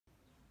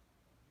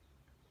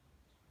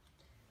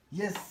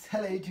Yes,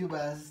 hello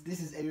YouTubers,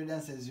 this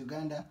is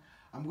Uganda.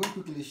 I'm going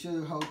to quickly show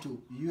you how to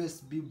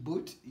USB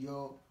boot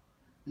your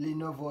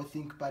Lenovo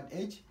Thinkpad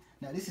Edge.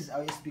 Now this is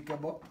our USB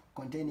cable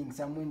containing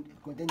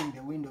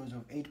the Windows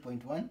of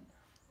 8.1.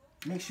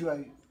 Make sure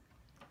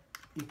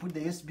you put the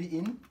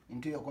USB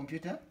into your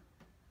computer.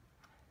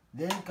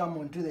 Then come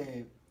onto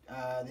the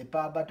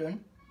power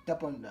button.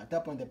 Tap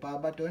on the power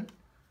button.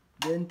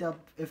 Then tap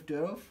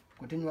F12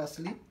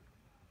 continuously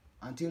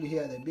until you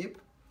hear the beep.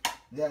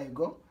 There you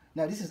go.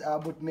 Now this is our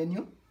boot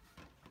menu.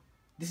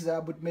 This is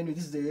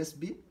the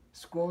USB.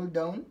 Scroll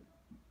down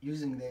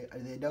using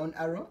the down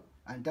arrow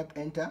and tap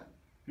enter.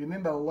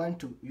 Remember, we want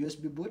to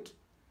USB boot.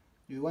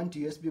 You want to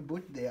USB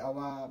boot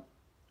our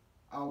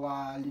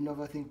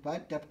Lenovo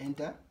ThinkPad. Tap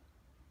enter.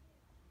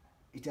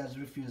 It has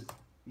refused.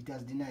 It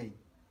has denied.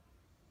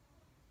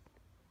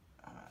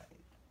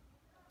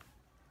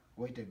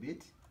 Wait a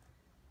bit.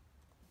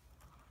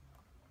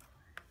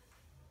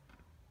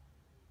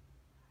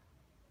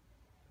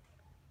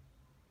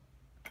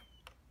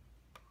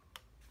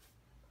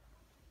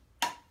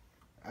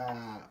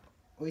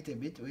 Wait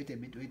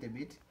a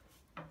bit.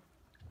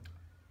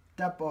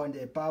 Tap on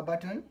the power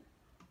button,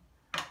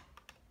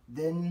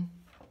 then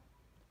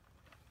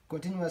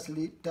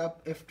continuously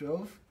tap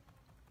F12.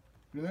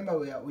 Remember,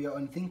 we are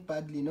on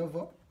ThinkPad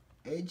Lenovo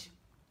Edge.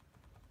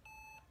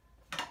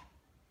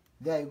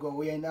 There you go,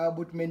 we are in our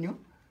boot menu.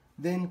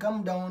 Then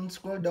come down,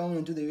 scroll down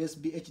into the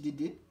USB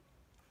HDD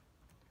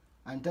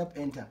and tap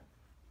enter.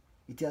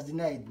 It has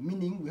denied,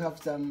 meaning we have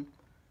some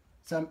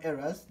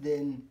errors.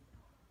 Then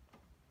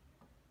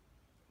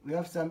we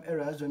have some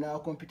errors on our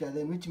computer,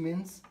 then which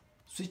means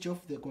switch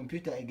off the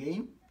computer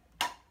again.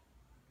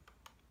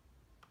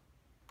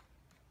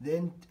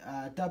 Then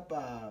tap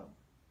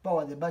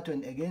power the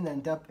button again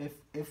and tap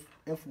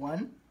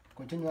F1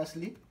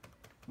 continuously.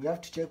 We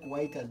have to check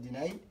why it has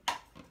denied.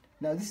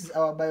 Now this is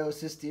our BIOS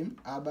system,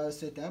 our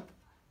BIOS setup.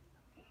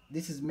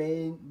 This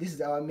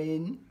is our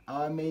main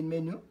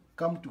menu.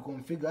 Come to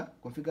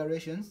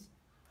configurations,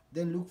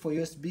 then look for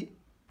USB.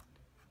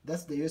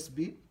 That's the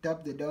USB.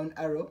 Tap the down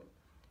arrow,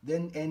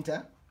 then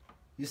enter.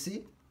 You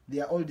see,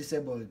 they are all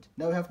disabled.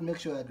 Now we have to make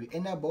sure that we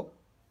enable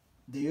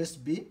the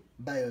USB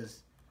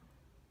BIOS.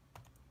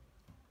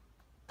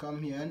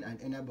 Come here and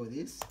enable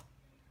this.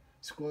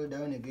 Scroll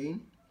down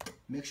again.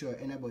 Make sure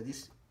I enable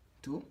this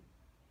too.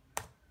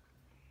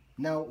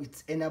 Now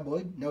it's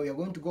enabled. Now we are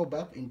going to go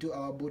back into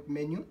our boot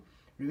menu.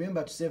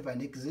 Remember to save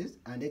and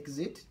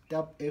exit.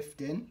 Tap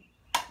F10.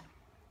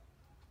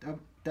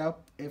 Tap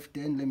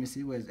F10. Let me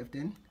see, where is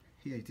F10?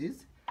 Here it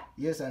is.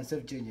 Yes, and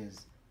save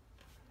changes.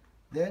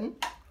 Then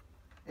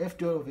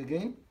F12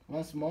 again,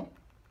 once more,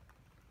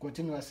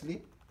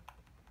 continuously.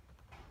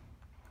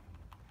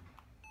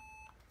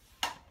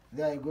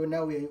 There you go.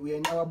 Now we're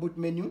in our boot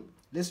menu.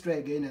 Let's try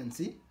again and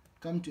see.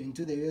 Come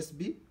into the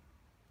USB,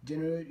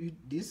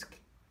 generate disk,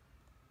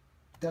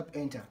 tap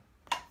enter.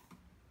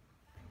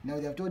 Now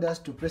they have told us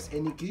to press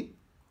any key.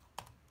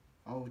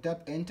 I'll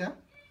tap enter.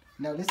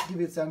 Now let's give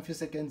it some few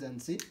seconds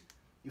and see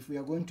if we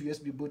are going to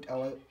USB boot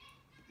our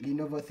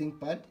Lenovo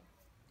ThinkPad.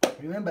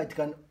 Remember, it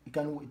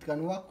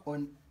can work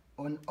on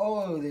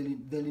all the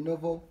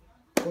Lenovo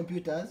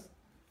computers.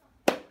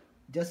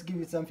 Just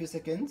give it some few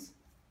seconds.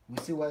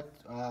 We'll see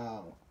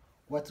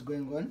what's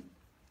going on.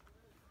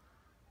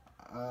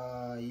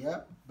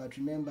 Yeah, but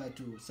remember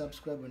to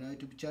subscribe on our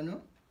YouTube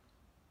channel.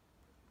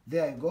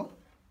 There you go.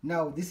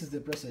 Now this is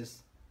the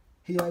process.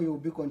 Here you will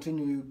be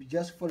continuing. You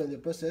just follow the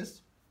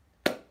process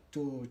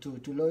to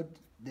load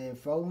the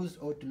files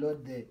or to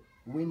load the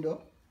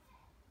window.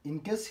 In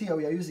case here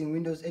we are using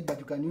Windows 8, but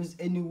you can use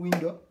any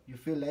window you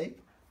feel like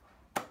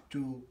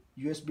to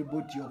USB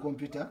boot your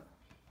computer,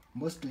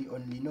 mostly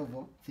on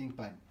Lenovo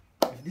ThinkPad.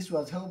 If this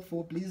was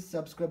helpful, please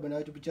subscribe on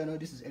our YouTube channel.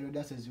 This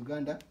is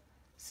Uganda.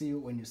 See you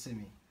when you see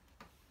me.